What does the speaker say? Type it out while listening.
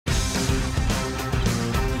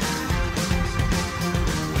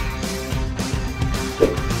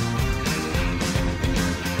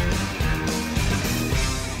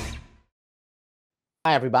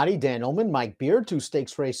Hi, everybody. Dan Illman, Mike Beard. Two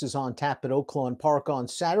stakes races on tap at Oaklawn Park on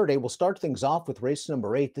Saturday. We'll start things off with race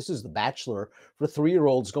number 8. This is the Bachelor for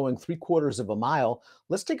three-year-olds going 3/4 of a mile.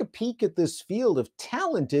 Let's take a peek at this field of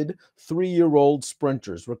talented three-year-old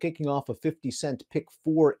sprinters. We're kicking off a 50-cent pick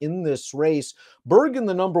 4 in this race. Bergen,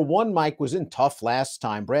 the number 1, Mike, was in tough last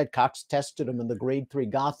time. Brad Cox tested him in the Grade 3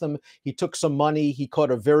 Gotham. He took some money. He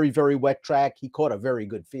caught a very, very wet track. He caught a very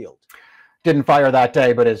good field. Didn't fire that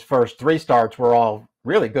day, but his first 3 starts were all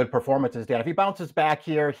really good performances, Dan. If he bounces back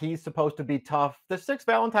here, he's supposed to be tough. The 6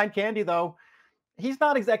 Valentine Candy, though, he's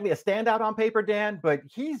not exactly a standout on paper, Dan, but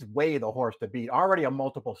he's way the horse to beat. Already a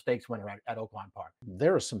multiple stakes winner at Oaklawn Park.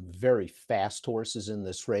 There are some very fast horses in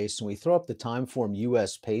this race, and we throw up the Timeform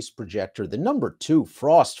US pace projector. The number 2,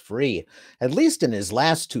 Frost Free, at least in his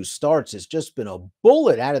last 2 starts, has just been a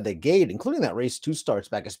bullet out of the gate, including that race 2 starts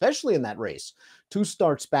back, especially in that race. 2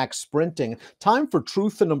 starts back sprinting. Time for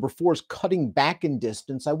Truth, the number 4, is cutting back in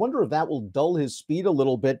distance. I wonder if that will dull his speed a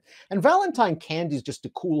little bit. And Valentine Candy is just a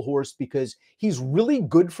cool horse because he's really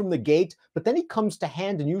good from the gate, but then he comes to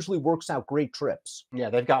hand and usually works out great trips. Yeah,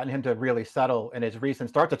 they've gotten him to really settle in his recent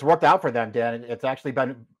starts. It's worked out for them, Dan. It's actually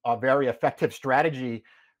been a very effective strategy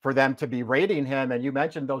for them to be rating him. And you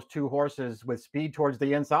mentioned those 2 horses with speed towards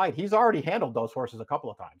the inside. He's already handled those horses a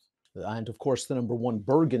couple of times. And of course, the number 1,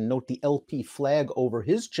 Bergen. Note the LP flag over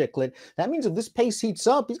his chiclet. That means if this pace heats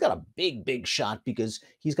up, he's got a big, big shot because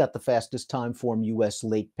he's got the fastest Timeform US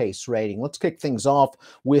late pace rating. Let's kick things off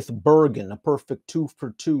with Bergen, a perfect 2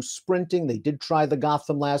 for 2 sprinting. They did try the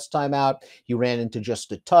Gotham last time out. He ran into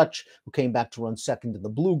Just a Touch, who came back to run second in the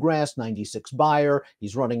Bluegrass, 96 buyer.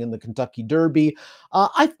 He's running in the Kentucky Derby.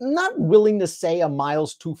 I'm not willing to say a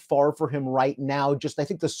mile's too far for him right now. Just I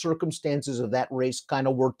think the circumstances of that race kind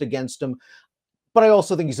of worked against him, but I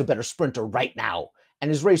also think he's a better sprinter right now.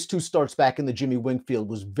 And his race 2 starts back in the Jimmy Wingfield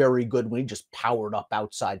was very good when he just powered up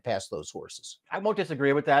outside past those horses. I won't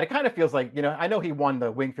disagree with that. It kind of feels like, I know he won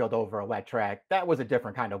the Wingfield over a wet track. That was a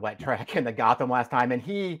different kind of wet track in the Gotham last time. And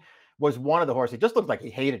he was one of the horses. He just looked like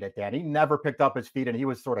he hated it, Dan. He never picked up his feet and he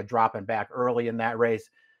was sort of dropping back early in that race.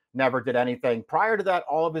 Never did anything. Prior to that,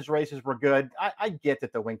 all of his races were good. I get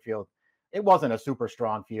that the Wingfield, it wasn't a super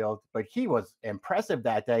strong field, but he was impressive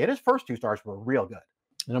that day. And his first 2 starts were real good.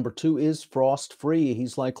 Number 2 is Frost Free.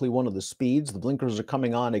 He's likely one of the speeds. The blinkers are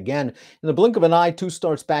coming on again. In the blink of an eye, 2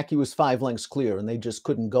 starts back, he was 5 lengths clear, and they just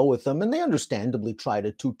couldn't go with him. And they understandably tried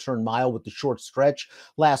a 2-turn mile with the short stretch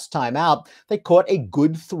last time out. They caught a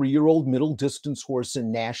good 3-year-old middle distance horse in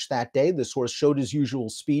Nash that day. This horse showed his usual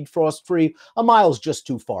speed, Frost Free. A mile's just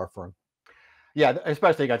too far for him. Yeah,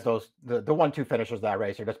 especially against those the 1-2 finishers that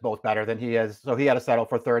race are just both better than he is. So he had to settle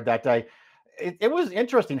for 3rd that day. It was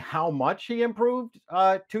interesting how much he improved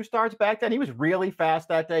 2 starts back then. He was really fast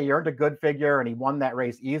that day. He earned a good figure and he won that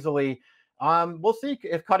race easily. We'll see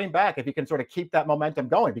if cutting back, if he can sort of keep that momentum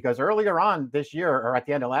going, because earlier on this year or at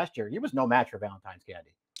the end of last year, he was no match for Valentine's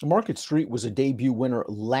Candy. Market Street was a debut winner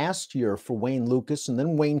last year for Wayne Lucas, and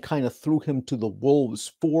then Wayne kind of threw him to the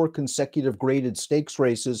wolves. 4 consecutive graded stakes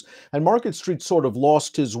races, and Market Street sort of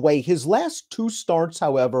lost his way. His last 2 starts,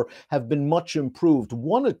 however, have been much improved.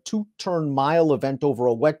 Won a 2-turn mile event over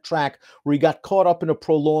a wet track where he got caught up in a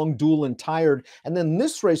prolonged duel and tired, and then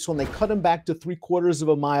this race when they cut him back to 3/4 of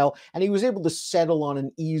a mile, and he was able to settle on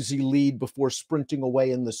an easy lead before sprinting away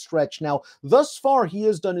in the stretch. Now, thus far, he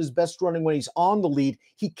has done his best running when he's on the lead.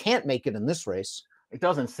 He can't make it in this race. It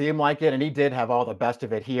doesn't seem like it, and he did have all the best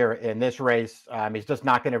of it here in this race. He's just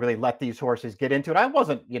not going to really let these horses get into it. I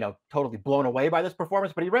wasn't, totally blown away by this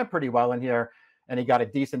performance, but he ran pretty well in here, and he got a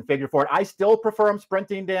decent figure for it. I still prefer him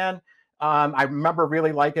sprinting, Dan. I remember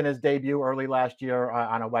really liking his debut early last year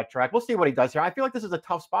on a wet track. We'll see what he does here. I feel like this is a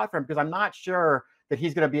tough spot for him because I'm not sure that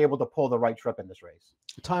he's going to be able to pull the right trip in this race.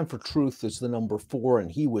 Time for Truth is the number 4,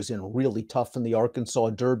 and he was in really tough in the Arkansas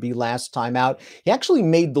Derby last time out. He actually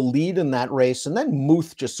made the lead in that race, and then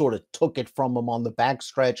Muth just sort of took it from him on the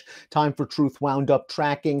backstretch. Time for Truth wound up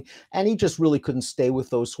tracking, and he just really couldn't stay with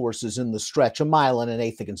those horses in the stretch. A mile and an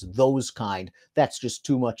eighth against those kind, that's just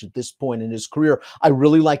too much at this point in his career. I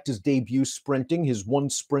really liked his debut sprinting, his 1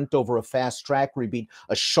 sprint over a fast track where he beat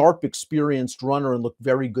a sharp, experienced runner and looked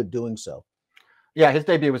very good doing so. Yeah, his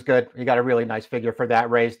debut was good. He got a really nice figure for that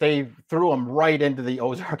race. They threw him right into the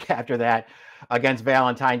Ozark after that against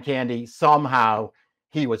Valentine Candy. Somehow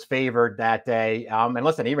he was favored that day. And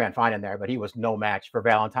listen, he ran fine in there, but he was no match for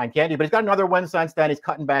Valentine Candy. But he's got another win since then. He's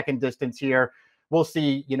cutting back in distance here. We'll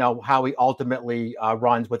see, how he ultimately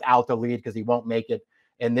runs without the lead because he won't make it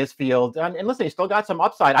in this field. And listen, he's still got some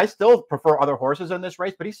upside. I still prefer other horses in this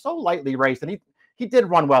race, but he's so lightly raced. And he did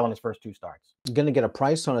run well in his first 2 starts. Going to get a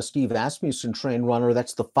price on a Steve Asmussen trained runner.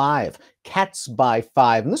 That's the 5, Cats by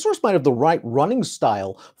 5. And this horse might have the right running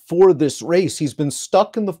style for this race. He's been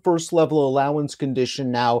stuck in the first level allowance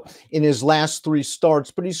condition now in his last 3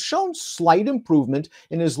 starts, but he's shown slight improvement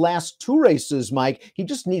in his last 2 races, Mike. He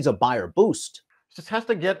just needs a buyer boost. Just has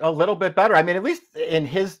to get a little bit better. I mean, at least in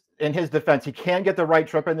his defense, he can get the right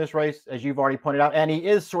trip in this race, as you've already pointed out, and he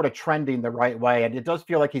is sort of trending the right way. And it does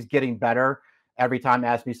feel like he's getting better every time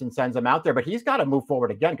Asmussen sends him out there, but he's got to move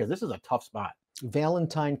forward again because this is a tough spot.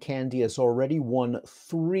 Valentine Candy has already won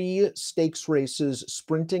 3 stakes races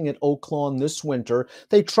sprinting at Oaklawn this winter.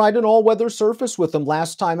 They tried an all-weather surface with him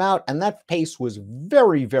last time out, and that pace was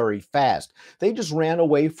very, very fast. They just ran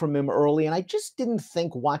away from him early, and I just didn't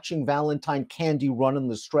think watching Valentine Candy run in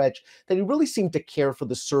the stretch that he really seemed to care for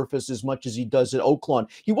the surface as much as he does at Oaklawn.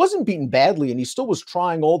 He wasn't beaten badly, and he still was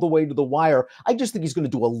trying all the way to the wire. I just think he's going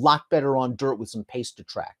to do a lot better on dirt with some pace to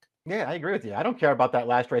track. Yeah, I agree with you. I don't care about that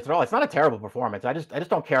last race at all. It's not a terrible performance. I just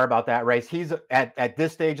don't care about that race. He's at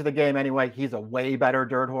this stage of the game anyway, he's a way better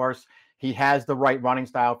dirt horse. He has the right running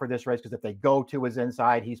style for this race because if they go to his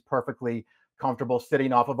inside, he's perfectly comfortable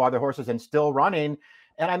sitting off of other horses and still running.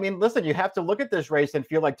 And I mean, listen, you have to look at this race and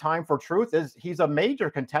feel like Time for Truth he's a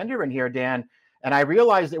major contender in here, Dan. And I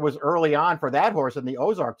realized it was early on for that horse in the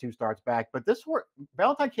Ozark 2 starts back, but this horse,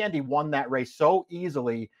 Valentine Candy, won that race so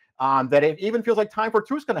easily that it even feels like Time for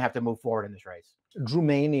Truth's going to have to move forward in this race. Drew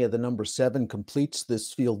Mania, the number 7, completes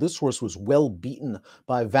this field. This horse was well beaten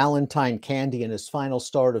by Valentine Candy in his final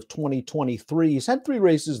start of 2023. He's had 3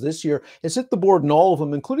 races this year. Has hit the board in all of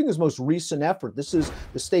them, including his most recent effort. This is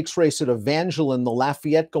the stakes race at Evangeline, the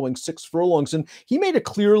Lafayette, going 6 furlongs. And he made a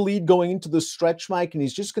clear lead going into the stretch, Mike, and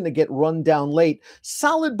he's just going to get run down late.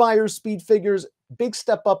 Solid buyer speed figures. Big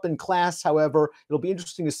step up in class, however. It'll be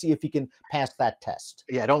interesting to see if he can pass that test.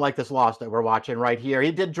 Yeah, I don't like this loss that we're watching right here.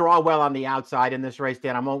 He did draw well on the outside in this race,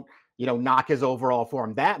 Dan. I won't, knock his overall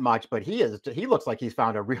form that much, but he looks like he's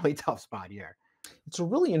found a really tough spot here. It's a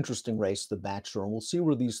really interesting race, the Bachelor, and we'll see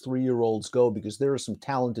where these 3-year-olds go because there are some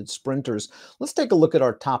talented sprinters. Let's take a look at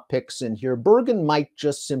our top picks in here. Bergen might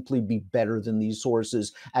just simply be better than these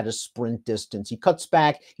horses at a sprint distance. He cuts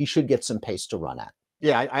back. He should get some pace to run at.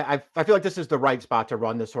 Yeah, I feel like this is the right spot to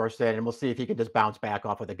run this horse in, and we'll see if he can just bounce back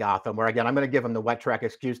off of the Gotham, where, again, I'm going to give him the wet track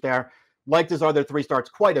excuse there. Liked his other 3 starts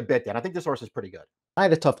quite a bit, Dan. I think this horse is pretty good. I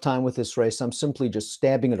had a tough time with this race. I'm simply just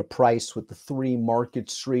stabbing at a price with the 3 Market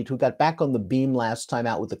Street, who got back on the beam last time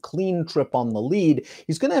out with a clean trip on the lead.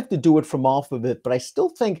 He's going to have to do it from off of it, but I still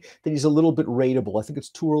think that he's a little bit rateable. I think it's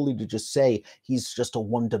too early to just say he's just a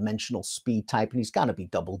one-dimensional speed type, and he's got to be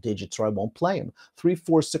double digits or I won't play him.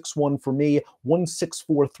 3-4-6-1 for me,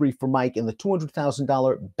 1-6-4-3 for Mike, and the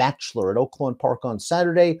 $200,000 Bachelor at Oaklawn Park on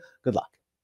Saturday. Good luck.